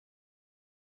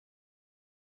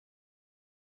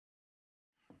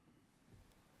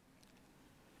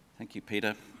Thank you,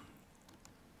 Peter.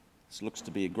 This looks to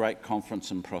be a great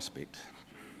conference in prospect.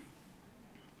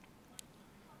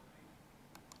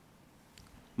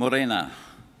 Morena,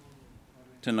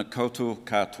 tēnā koutou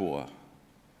katoa.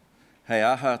 Hei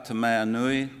aha te mea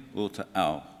nui o te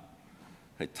ao.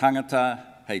 Hei tangata,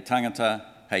 hei tangata,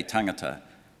 hei tangata.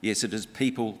 Yes, it is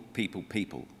people, people,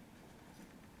 people.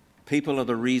 People are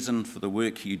the reason for the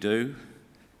work you do,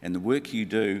 and the work you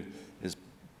do is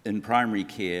in primary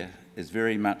care is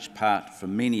very much part, for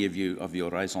many of you, of your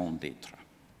raison d'etre.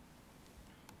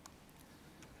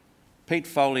 Pete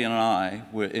Foley and I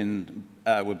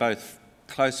were both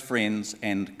close friends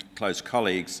and close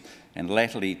colleagues, and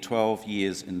latterly 12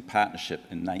 years in partnership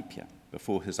in Napier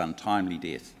before his untimely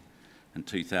death in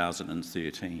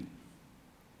 2013.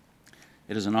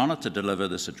 It is an honour to deliver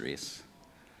this address.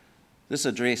 This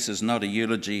address is not a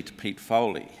eulogy to Pete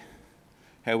Foley.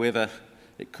 However,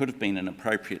 it could have been an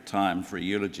appropriate time for a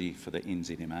eulogy for the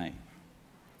NZMA.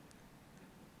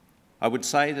 I would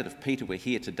say that if Peter were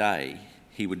here today,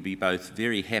 he would be both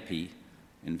very happy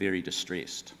and very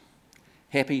distressed.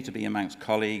 Happy to be amongst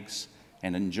colleagues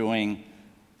and enjoying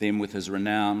them with his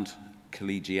renowned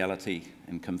collegiality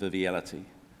and conviviality,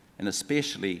 and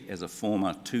especially as a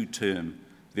former two-term,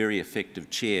 very effective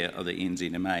chair of the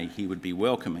NZMA, he would be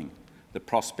welcoming the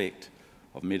prospect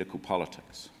of medical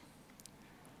politics.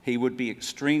 He would be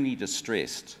extremely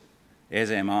distressed,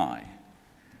 as am I,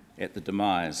 at the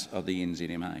demise of the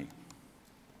NZMA.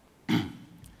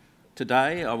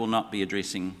 Today, I will not be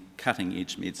addressing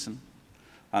cutting-edge medicine.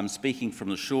 I'm speaking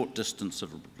from the short distance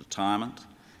of retirement,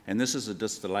 and this is a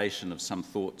distillation of some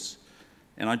thoughts.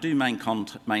 And I do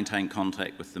maintain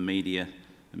contact with the media,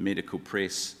 the medical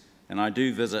press, and I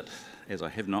do visit, as I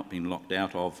have not been locked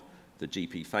out of, the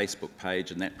GP Facebook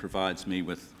page, and that provides me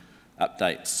with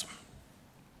updates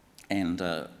and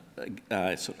a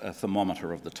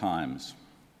thermometer of the times.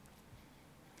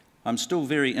 I'm still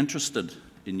very interested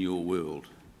in your world.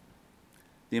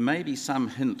 There may be some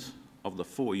hint of the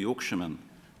four Yorkshiremen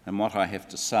in what I have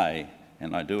to say,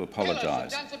 and I do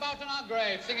apologise. Dance about in our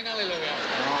grave, singing hallelujah.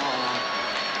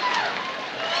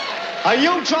 And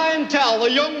you try and tell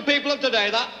the young people of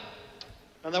today that,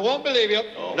 and they won't believe you.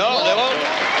 Oh. No, they won't.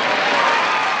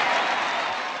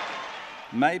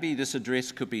 Maybe this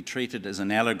address could be treated as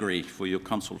an allegory for your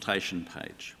consultation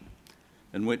page,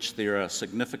 in which there are a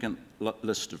significant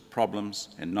list of problems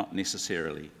and not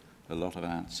necessarily a lot of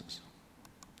answers.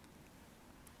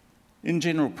 In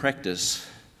general practice,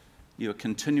 you are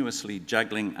continuously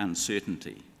juggling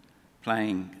uncertainty,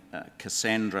 playing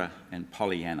Cassandra and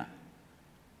Pollyanna.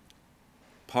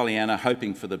 Pollyanna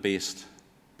hoping for the best,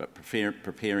 but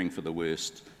preparing for the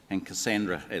worst, and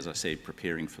Cassandra, as I said,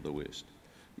 preparing for the worst.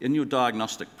 In your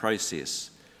diagnostic process,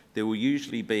 there will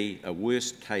usually be a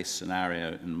worst-case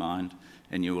scenario in mind,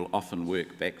 and you will often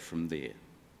work back from there.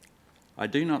 I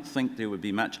do not think there would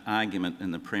be much argument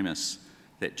in the premise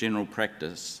that general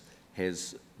practice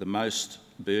has the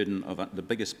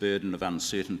biggest burden of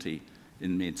uncertainty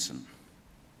in medicine.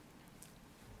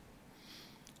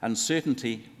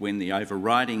 Uncertainty when the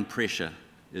overriding pressure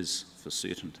is for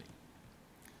certainty.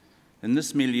 In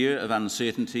this milieu of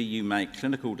uncertainty, you make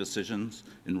clinical decisions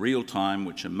in real time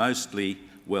which are mostly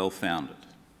well-founded,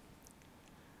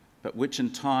 but which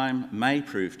in time may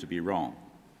prove to be wrong,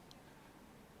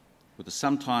 with a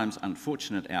sometimes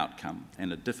unfortunate outcome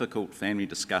and a difficult family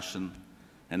discussion,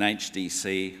 an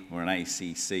HDC or an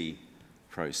ACC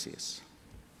process.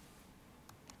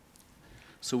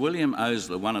 Sir William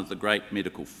Osler, one of the great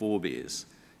medical forebears,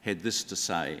 had this to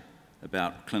say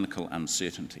about clinical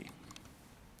uncertainty.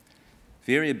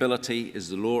 Variability is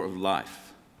the law of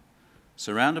life.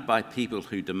 Surrounded by people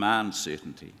who demand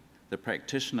certainty, the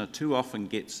practitioner too often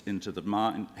gets into the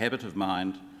habit of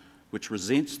mind which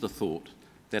resents the thought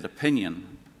that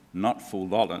opinion, not full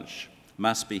knowledge,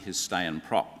 must be his stay and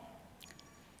prop.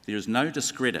 There is no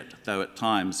discredit, though at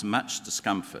times much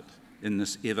discomfort, in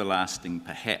this everlasting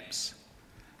perhaps,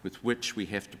 with which we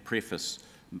have to preface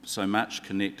so much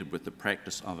connected with the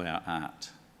practice of our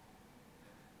art.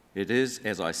 It is,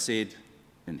 as I said,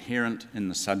 inherent in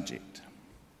the subject.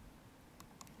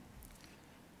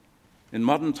 In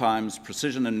modern times,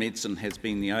 precision in medicine has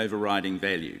been the overriding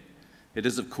value. It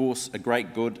is, of course, a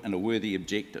great good and a worthy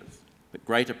objective, but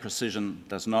greater precision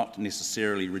does not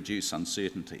necessarily reduce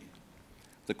uncertainty.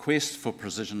 The quest for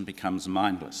precision becomes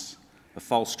mindless, a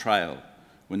false trail,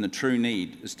 when the true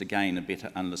need is to gain a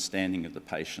better understanding of the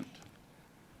patient.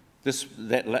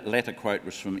 That latter quote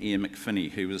was from Ian McPhinney,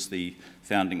 who was the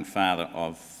founding father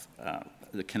of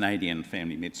the Canadian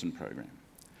Family Medicine Program.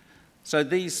 So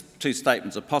these two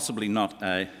statements are possibly not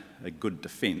a good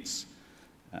defence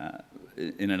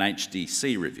in an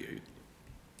HDC review,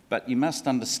 But you must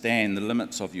understand the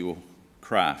limits of your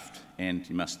craft, and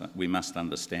we must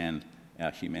understand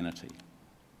our humanity.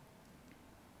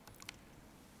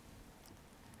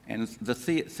 And the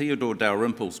Theodore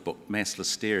Dalrymple's book, Mass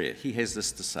Listeria, he has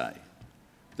this to say: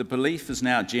 the belief is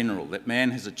now general that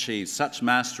man has achieved such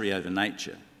mastery over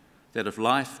nature that if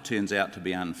life turns out to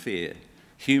be unfair,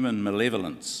 human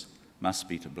malevolence must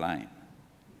be to blame.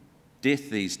 Death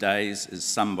these days is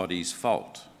somebody's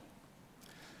fault.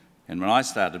 And when I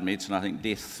started medicine, I think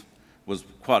death was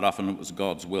quite often it was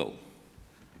God's will,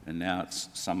 and now it's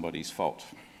somebody's fault.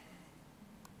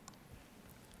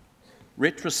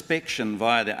 Retrospection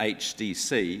via the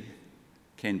HDC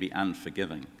can be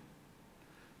unforgiving,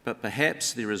 but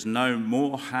perhaps there is no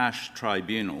more harsh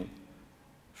tribunal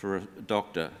for a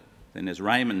doctor than, as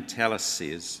Raymond Tallis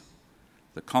says,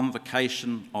 the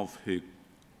convocation of the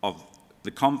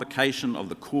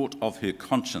court of her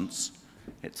conscience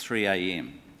at 3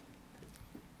 a.m.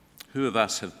 Who of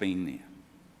us have been there?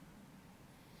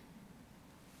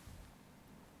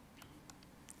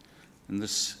 And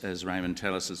this, as Raymond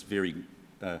Tallis, is a very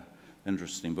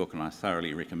interesting book, and I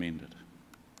thoroughly recommend it.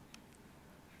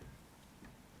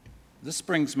 This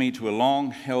brings me to a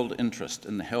long-held interest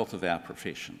in the health of our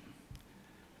profession.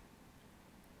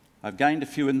 I've gained a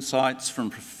few insights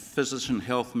from physician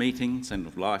health meetings and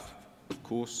of life, of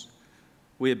course.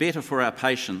 We are better for our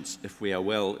patients if we are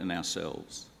well in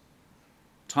ourselves.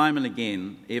 Time and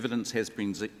again, evidence has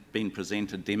been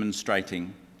presented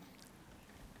demonstrating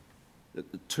that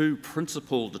the two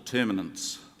principal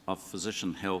determinants of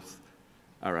physician health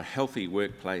are a healthy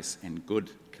workplace and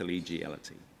good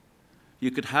collegiality. You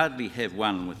could hardly have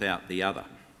one without the other.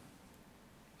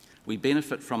 We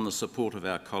benefit from the support of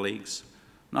our colleagues,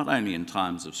 not only in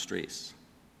times of stress.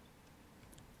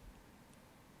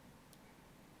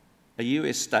 A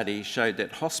US study showed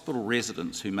that hospital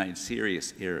residents who made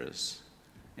serious errors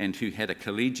and who had a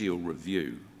collegial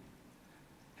review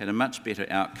had a much better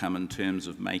outcome in terms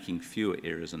of making fewer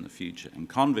errors in the future. And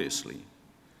conversely,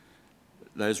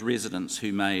 those residents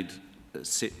who made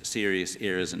serious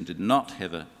errors and did not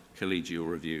have a collegial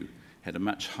review had a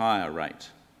much higher rate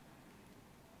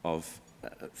of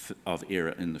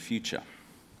error in the future.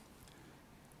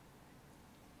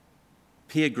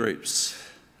 Peer groups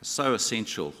are so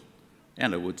essential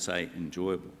and I would say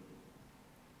enjoyable.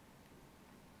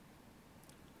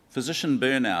 Physician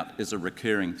burnout is a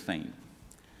recurring theme,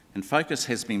 and focus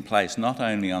has been placed not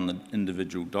only on the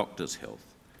individual doctor's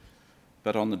health,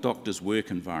 but on the doctor's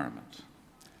work environment.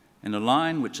 And a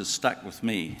line which has stuck with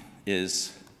me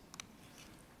is,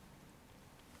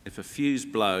 if a fuse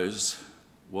blows,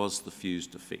 was the fuse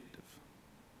defective?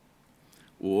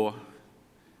 Or,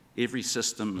 every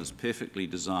system is perfectly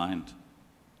designed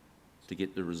to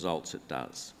get the results it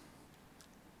does.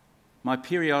 My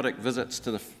periodic visits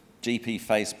to the GP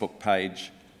Facebook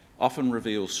page often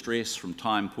reveal stress from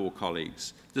time-poor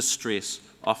colleagues, this stress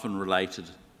often related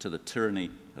to the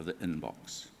tyranny of the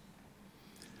inbox.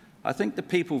 I think the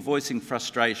people voicing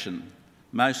frustration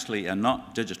mostly are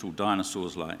not digital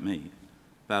dinosaurs like me,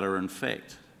 but are in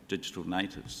fact digital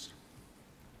natives.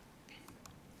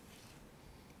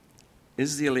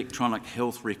 Is the electronic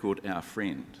health record our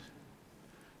friend?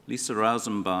 Lisa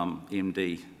Rosenbaum,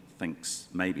 MD, thinks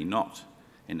maybe not,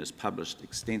 and is published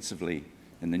extensively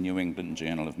in the New England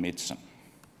Journal of Medicine.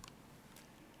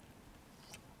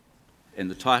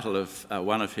 And the title of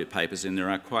one of her papers, and there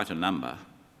are quite a number,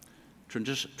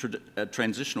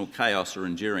 Transitional Chaos or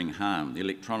Enduring Harm, the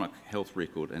Electronic Health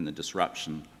Record and the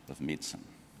Disruption of Medicine.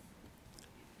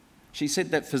 She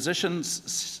said that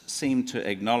physicians seem to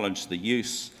acknowledge the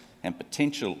use and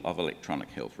potential of electronic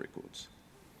health records.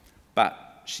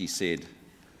 But, she said,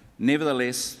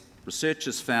 nevertheless,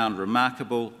 researchers found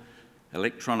remarkable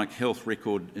electronic health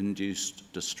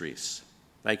record-induced distress.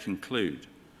 They conclude,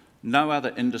 no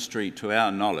other industry to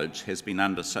our knowledge has been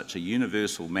under such a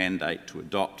universal mandate to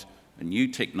adopt a new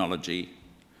technology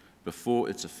before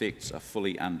its effects are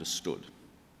fully understood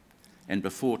and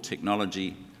before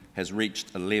technology has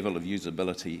reached a level of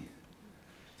usability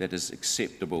that is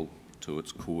acceptable to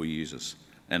its core users.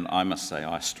 And I must say,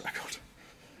 I struggled.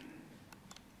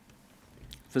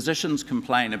 Physicians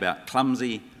complain about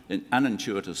clumsy and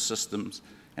unintuitive systems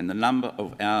and the number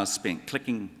of hours spent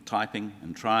clicking, typing,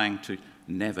 and trying to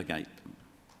navigate them,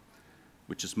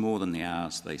 which is more than the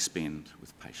hours they spend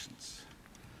with patients.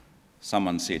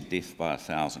 Someone said death by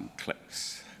 1,000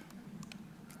 clicks.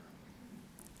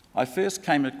 I first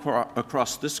came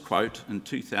across this quote in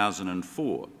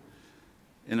 2004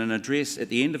 in an address, at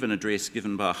the end of an address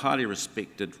given by a highly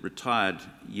respected retired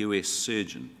US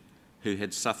surgeon who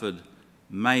had suffered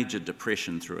major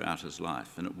depression throughout his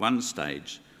life, and at one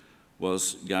stage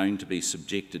was going to be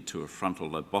subjected to a frontal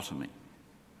lobotomy.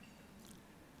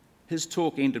 His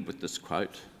talk ended with this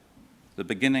quote, the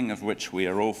beginning of which we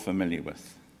are all familiar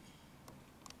with.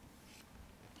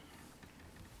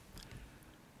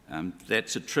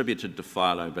 That's attributed to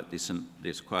Philo, but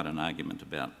there's quite an argument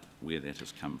about where that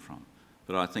has come from.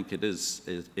 But I think it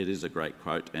is a great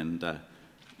quote, and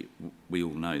we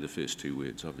all know the first two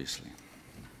words, obviously.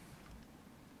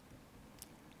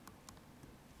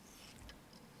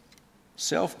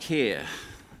 Self-care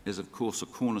is, of course, a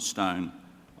cornerstone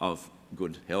of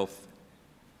good health,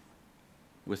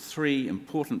 with three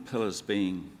important pillars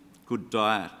being good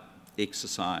diet,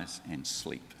 exercise, and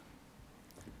sleep.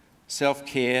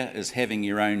 Self-care is having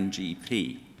your own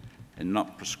GP and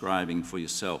not prescribing for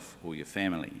yourself or your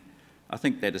family. I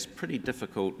think that is pretty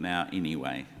difficult now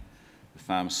anyway. The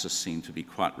pharmacists seem to be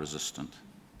quite resistant.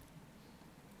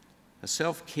 A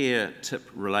self-care tip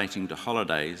relating to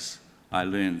holidays I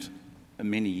learned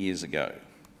many years ago.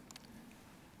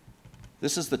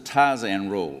 This is the Tarzan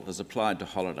rule as applied to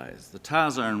holidays. The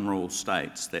Tarzan rule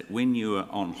states that when you are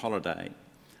on holiday,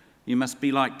 you must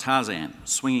be like Tarzan,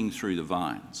 swinging through the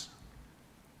vines.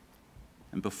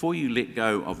 And before you let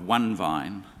go of one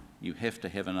vine, you have to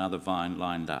have another vine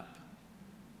lined up.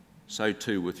 So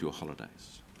too with your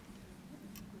holidays.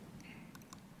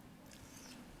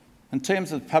 In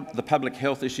terms of the public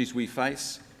health issues we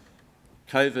face,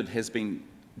 COVID has been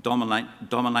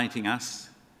dominating us.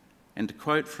 And to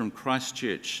quote from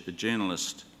Christchurch, a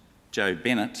journalist, Joe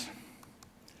Bennett,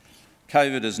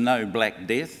 COVID is no Black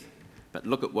Death, but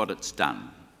look at what it's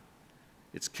done.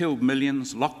 It's killed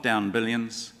millions, locked down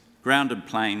billions, grounded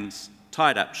planes,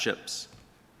 tied up ships,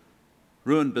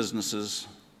 ruined businesses,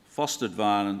 fostered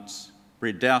violence,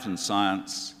 bred doubt in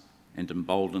science, and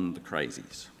emboldened the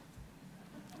crazies.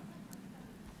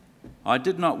 I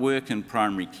did not work in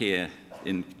primary care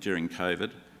during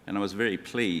COVID, and I was very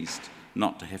pleased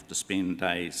not to have to spend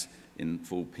days in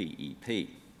full PEP.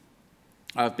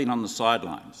 I've been on the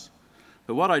sidelines,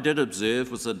 but what I did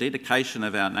observe was the dedication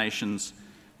of our nation's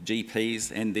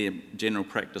GPs and their general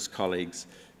practice colleagues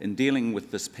in dealing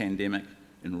with this pandemic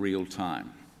in real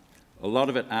time. A lot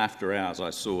of it after hours I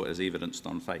saw as evidenced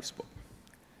on Facebook.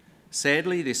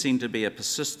 Sadly, there seemed to be a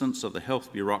persistence of the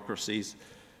health bureaucracies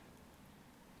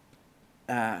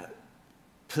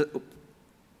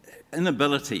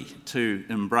inability to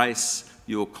embrace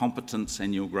your competence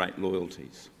and your great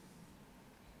loyalties.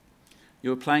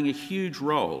 You are playing a huge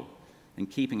role in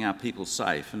keeping our people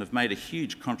safe and have made a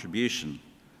huge contribution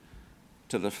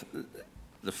to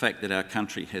the fact that our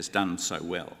country has done so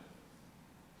well.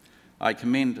 I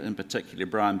commend in particular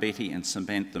Brian Betty and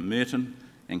Samantha Merton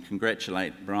and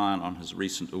congratulate Brian on his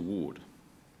recent award.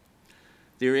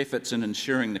 Their efforts in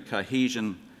ensuring the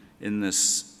cohesion in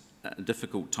this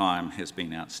difficult time has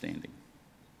been outstanding.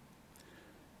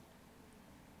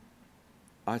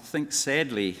 I think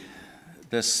sadly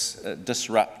this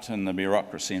disrupt in the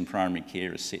bureaucracy in primary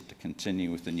care is set to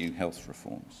continue with the new health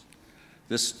reforms.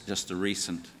 This is just a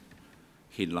recent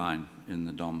headline in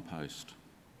the Dom Post.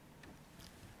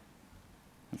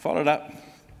 And followed up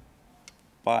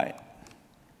by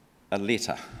a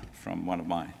letter from one of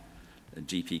my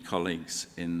GP colleagues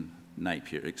in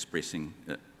Napier expressing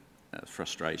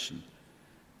frustration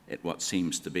at what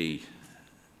seems to be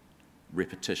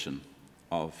repetition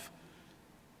of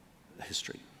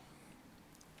history.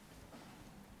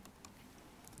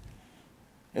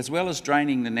 As well as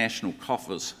draining the national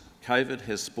coffers, COVID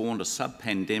has spawned a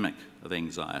sub-pandemic of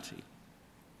anxiety.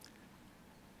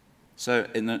 So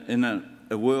in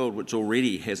a world which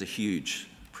already has a huge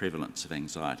prevalence of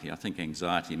anxiety, I think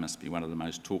anxiety must be one of the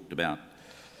most talked about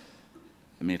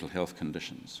mental health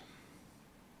conditions.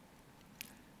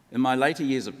 In my later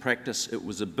years of practice, it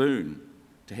was a boon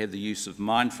to have the use of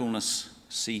mindfulness,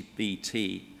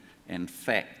 CBT, and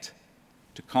FACT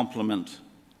to complement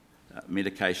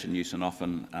medication use and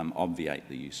often obviate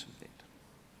the use of that.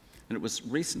 And it was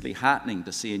recently heartening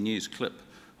to see a news clip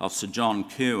of Sir John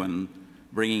Kirwan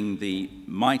bringing the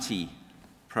Mighty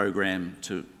program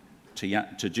to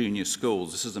junior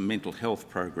schools. This is a mental health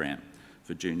program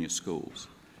for junior schools.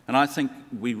 And I think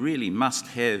we really must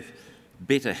have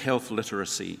better health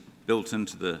literacy built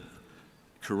into the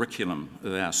curriculum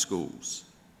of our schools.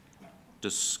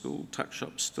 Does school tuck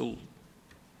shops still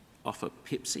offer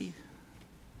Pepsi?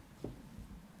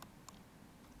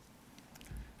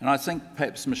 And I think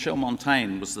perhaps Michel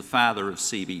Montaigne was the father of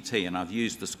CBT, and I've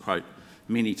used this quote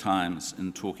many times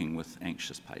in talking with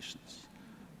anxious patients.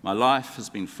 My life has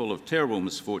been full of terrible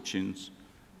misfortunes,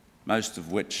 most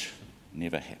of which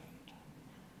never happened.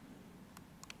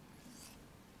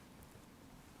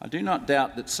 I do not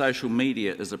doubt that social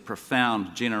media is a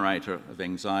profound generator of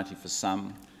anxiety for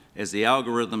some, as the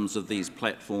algorithms of these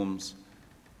platforms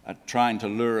are trying to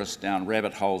lure us down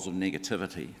rabbit holes of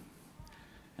negativity.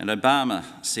 And Obama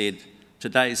said,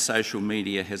 "Today's social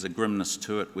media has a grimness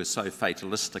to it. We're so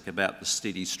fatalistic about the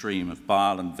steady stream of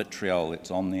bile and vitriol that's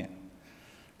on there."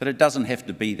 But it doesn't have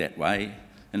to be that way.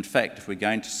 In fact, if we're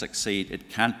going to succeed, it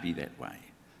can't be that way.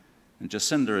 And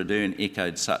Jacinda Ardern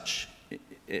echoed such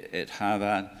at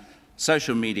Harvard.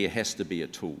 Social media has to be a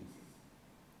tool.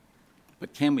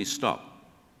 But can we stop?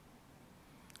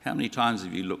 How many times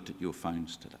have you looked at your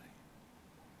phones today?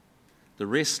 The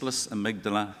restless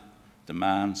amygdala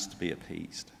demands to be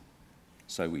appeased,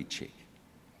 so we check.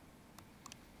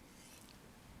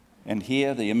 And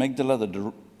here, the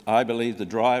amygdala, I believe, the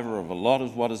driver of a lot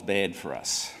of what is bad for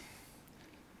us.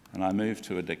 And I move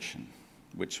to addiction,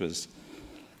 which was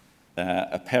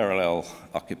a parallel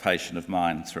occupation of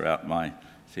mine throughout my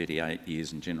 38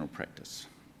 years in general practice.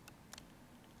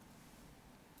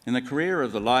 In the career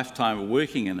of the lifetime of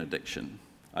working in addiction,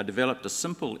 I developed a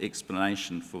simple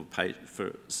explanation for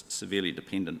severely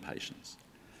dependent patients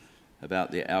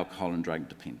about their alcohol and drug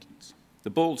dependence.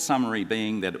 The bald summary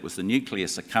being that it was the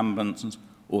nucleus accumbens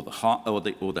or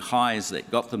the highs that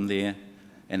got them there,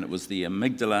 and it was the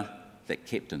amygdala that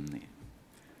kept them there.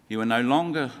 You are no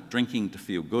longer drinking to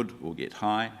feel good or get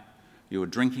high. You are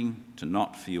drinking to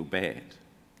not feel bad.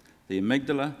 The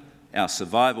amygdala, our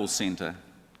survival centre,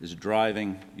 is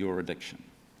driving your addiction.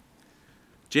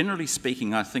 Generally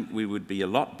speaking, I think we would be a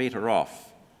lot better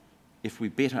off if we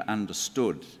better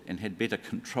understood and had better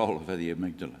control over the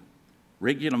amygdala.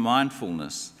 Regular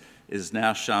mindfulness is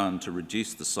now shown to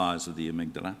reduce the size of the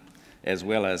amygdala, as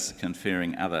well as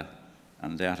conferring other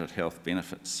undoubted health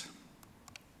benefits.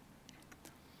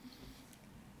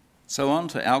 So on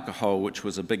to alcohol, which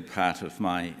was a big part of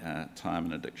my time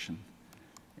in addiction.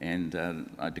 And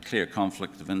I declare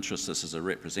conflict of interest. This is a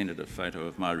representative photo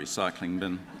of my recycling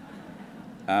bin.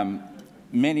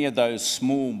 Many of those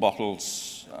small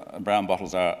bottles, brown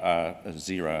bottles, are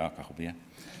zero alcohol beer.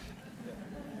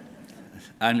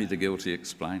 Only the guilty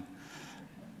explain.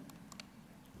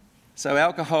 So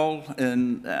alcohol,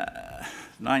 in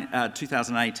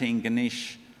 2018,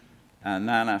 Ganesh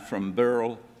Nana from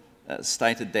Burrell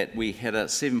stated that we had a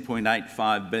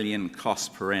 7.85 billion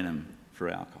cost per annum for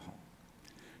alcohol.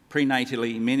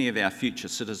 Prenatally, many of our future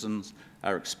citizens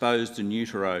are exposed in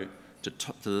utero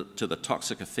to the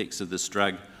toxic effects of this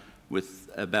drug, with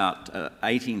about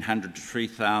 1,800 to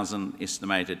 3,000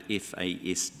 estimated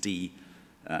FASD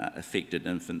affected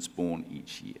infants born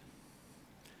each year.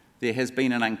 There has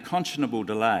been an unconscionable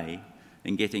delay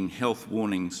in getting health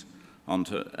warnings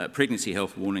onto pregnancy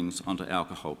health warnings onto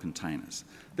alcohol containers.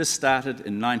 This started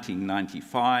in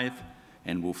 1995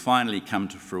 and will finally come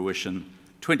to fruition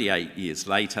 28 years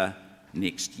later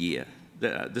next year.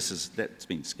 That's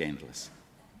been scandalous.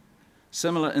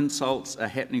 Similar insults are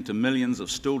happening to millions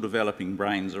of still developing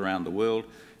brains around the world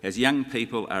as young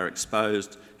people are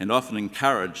exposed and often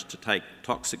encouraged to take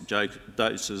toxic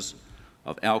doses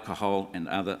of alcohol and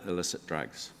other illicit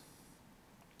drugs.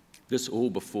 This all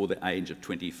before the age of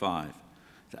 25,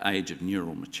 the age of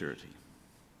neural maturity.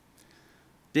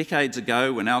 Decades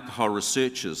ago, when alcohol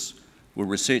researchers were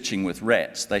researching with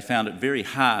rats, they found it very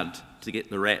hard to get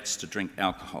the rats to drink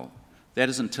alcohol. That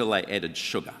is until they added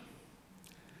sugar.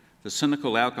 The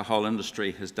cynical alcohol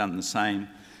industry has done the same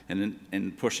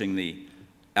in pushing the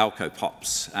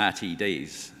alcopops,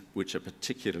 RTDs, which are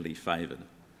particularly favoured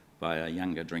by a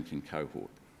younger drinking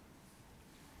cohort.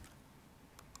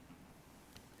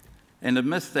 And a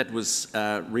myth that was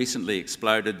recently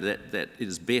exploded that it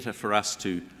is better for us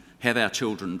to have our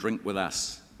children drink with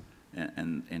us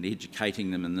and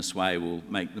educating them in this way will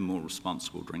make them more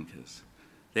responsible drinkers.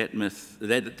 That myth,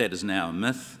 that is now a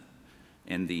myth,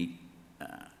 and the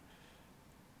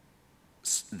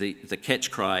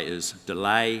catch cry is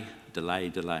delay, delay,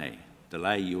 delay.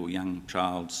 Delay your young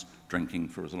child's drinking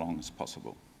for as long as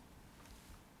possible.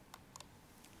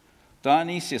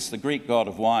 Dionysius, the Greek god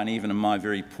of wine, even in my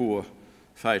very poor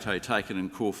photo taken in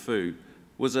Corfu,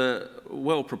 was a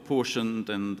well-proportioned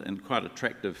and quite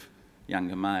attractive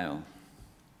younger male.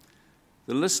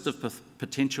 The list of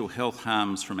potential health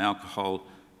harms from alcohol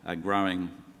are growing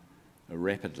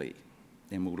rapidly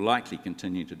and will likely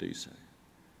continue to do so.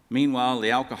 Meanwhile,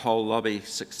 the alcohol lobby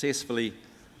successfully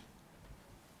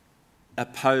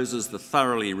opposes the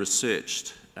thoroughly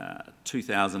researched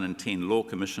 2010 Law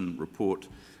Commission report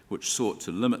which sought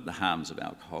to limit the harms of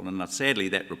alcohol, and sadly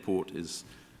that report is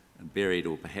buried,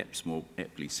 or perhaps more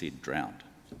aptly said, drowned.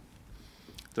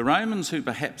 The Romans, who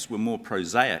perhaps were more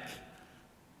prosaic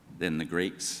than the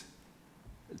Greeks,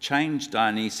 changed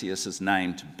Dionysius'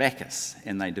 name to Bacchus,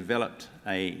 and they developed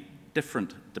a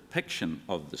different depiction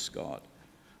of this god,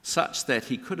 such that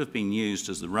he could have been used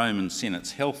as the Roman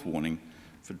Senate's health warning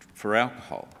for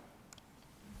alcohol.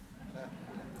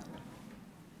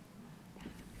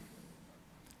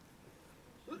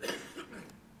 A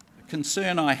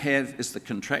concern I have is the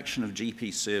contraction of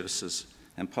GP services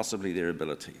and possibly their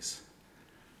abilities.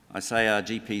 I say our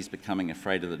GPs becoming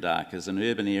afraid of the dark, as in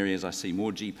urban areas I see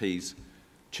more GPs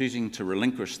choosing to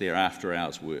relinquish their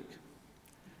after-hours work.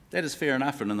 That is fair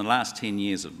enough, and in the last 10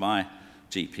 years of my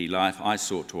GP life, I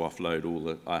sought to offload all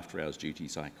the after-hours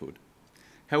duties I could.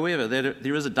 However,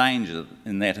 there is a danger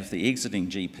in that if the exiting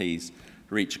GPs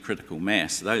reach a critical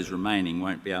mass, those remaining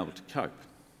won't be able to cope.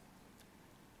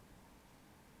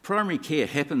 Primary care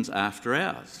happens after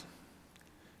hours.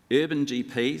 Urban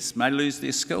GPs may lose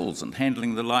their skills in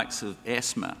handling the likes of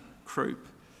asthma, croup,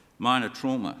 minor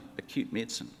trauma, acute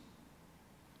medicine.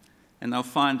 And they'll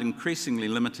find increasingly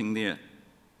limiting their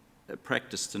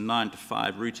practice to 9 to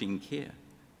 5 routine care.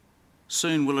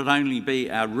 Soon will it only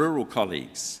be our rural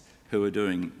colleagues who are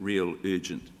doing real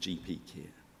urgent GP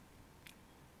care.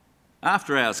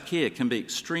 After-hours care can be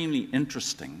extremely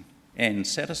interesting and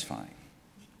satisfying.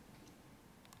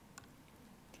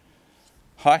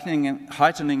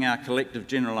 Heightening our collective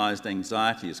generalised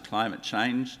anxiety is climate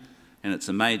change, and it's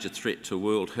a major threat to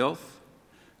world health.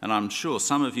 And I'm sure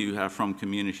some of you are from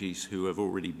communities who have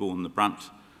already borne the brunt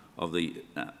of the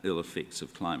ill effects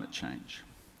of climate change.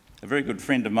 A very good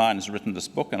friend of mine has written this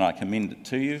book, and I commend it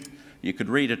to you. You could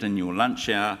read it in your lunch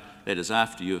hour, that is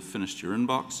after you have finished your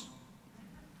inbox.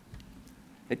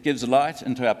 It gives light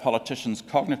into our politicians'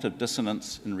 cognitive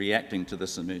dissonance in reacting to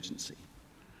this emergency.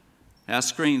 Our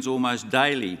screens almost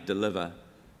daily deliver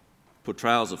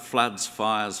portrayals of floods,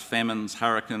 fires, famines,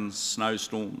 hurricanes,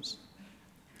 snowstorms.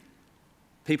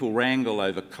 People wrangle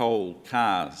over coal,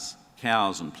 cars,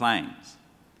 cows and planes.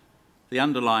 The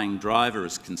underlying driver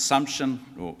is consumption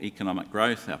or economic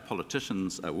growth. Our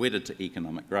politicians are wedded to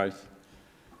economic growth.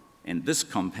 And this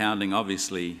compounding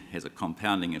obviously has a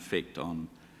compounding effect on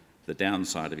the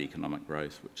downside of economic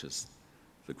growth, which is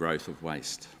the growth of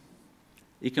waste.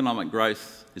 Economic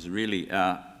growth is really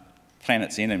our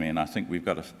planet's enemy, and I think we've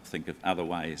got to think of other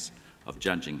ways of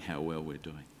judging how well we're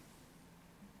doing.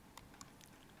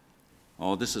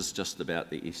 Oh, this is just about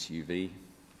the SUV,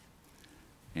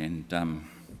 and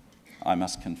I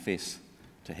must confess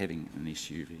to having an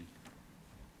SUV.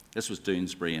 This was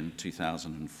Doonesbury in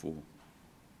 2004.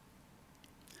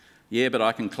 Yeah, but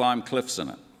I can climb cliffs in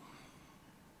it.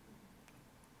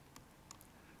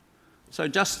 So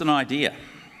just an idea.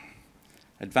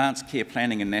 Advanced care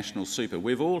planning and national super.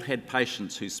 We've all had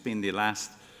patients who spend their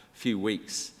last few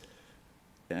weeks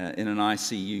in an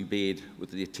ICU bed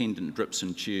with the attendant drips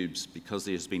and tubes because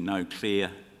there's been no clear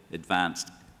advanced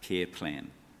care plan.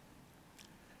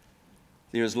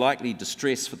 There is likely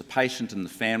distress for the patient and the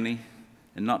family,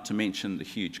 and not to mention the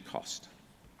huge cost.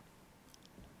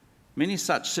 Many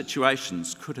such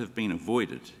situations could have been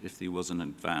avoided if there was an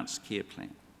advanced care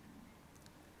plan.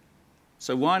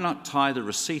 So why not tie the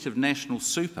receipt of national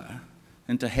super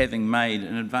into having made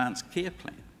an advanced care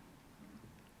plan?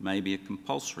 Maybe a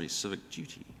compulsory civic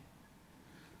duty.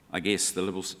 I guess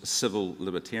the civil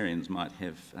libertarians might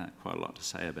have quite a lot to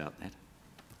say about that.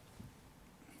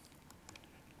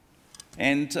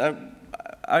 And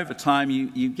over time,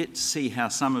 you get to see how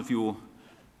some of your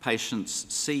patients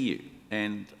see you.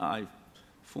 And I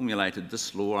formulated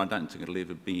this law. I don't think it'll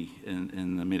ever be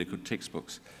in the medical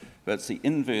textbooks, but it's the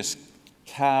inverse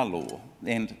car law.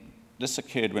 And this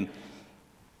occurred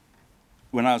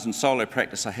when I was in solo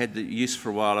practice. I had the use for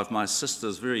a while of my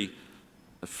sister's very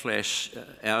flash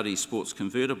Audi sports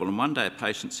convertible, and one day a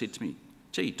patient said to me,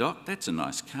 "Gee, Doc, that's a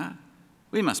nice car.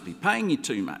 We must be paying you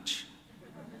too much."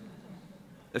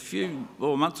 A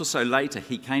month or so later,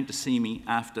 he came to see me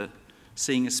after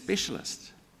seeing a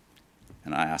specialist.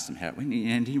 And I asked him how it went,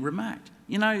 and he remarked,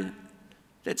 "You know,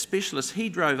 that specialist, he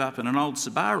drove up in an old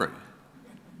Subaru.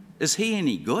 Is he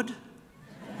any good?"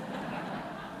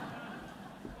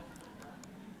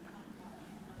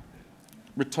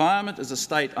 Retirement is a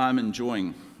state I'm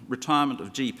enjoying. Retirement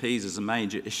of GPs is a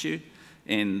major issue,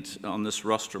 and on this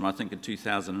rostrum, I think in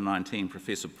 2019,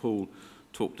 Professor Poole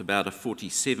talked about a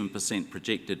 47%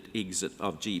 projected exit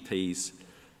of GPs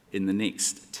in the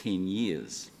next 10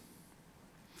 years.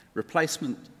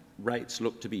 Replacement rates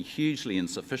look to be hugely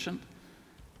insufficient,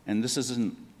 and this is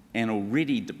an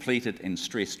already depleted and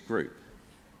stressed group.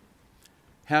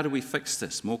 How do we fix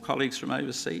this? More colleagues from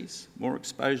overseas? More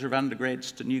exposure of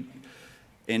undergrads to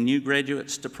new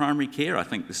graduates to primary care? I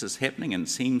think this is happening and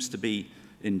seems to be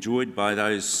enjoyed by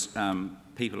those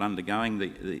people undergoing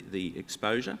the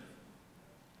exposure.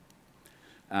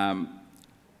 And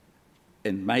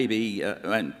maybe,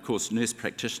 and of course, nurse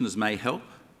practitioners may help,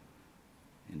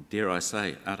 and dare I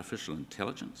say, artificial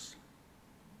intelligence.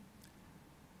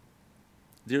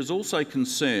 There is also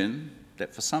concern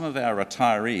that for some of our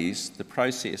retirees, the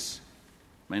process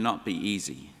may not be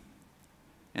easy.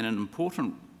 And an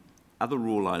important other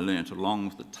rule I learnt along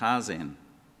with the Tarzan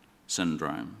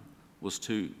syndrome was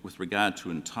with regard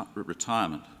to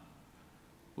retirement,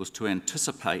 was to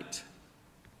anticipate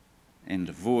and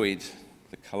avoid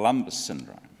the Columbus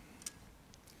syndrome.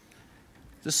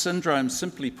 This syndrome,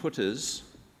 simply put, is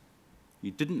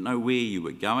you didn't know where you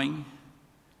were going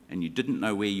and you didn't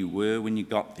know where you were when you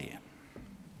got there.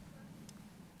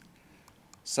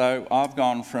 So I've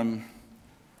gone from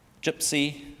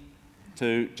gypsy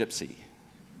to gypsy.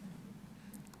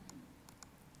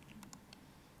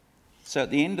 So at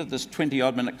the end of this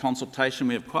 20-odd minute consultation,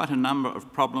 we have quite a number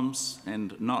of problems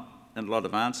and not a lot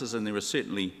of answers, and there are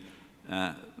certainly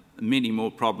many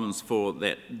more problems for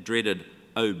that dreaded,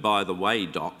 "oh, by the way,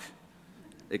 doc,"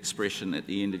 expression at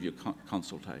the end of your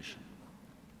consultation.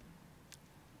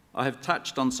 I have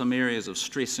touched on some areas of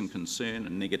stress and concern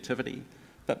and negativity,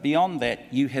 but beyond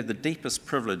that, you have the deepest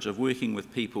privilege of working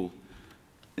with people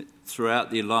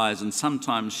throughout their lives and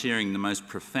sometimes sharing the most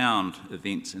profound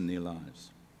events in their lives.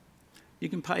 You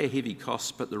can pay a heavy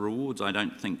cost, but the rewards I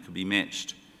don't think could be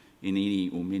matched in any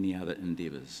or many other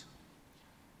endeavours.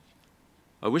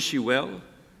 I wish you well,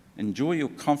 enjoy your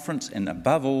conference, and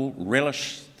above all,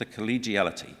 relish the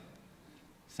collegiality.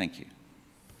 Thank you.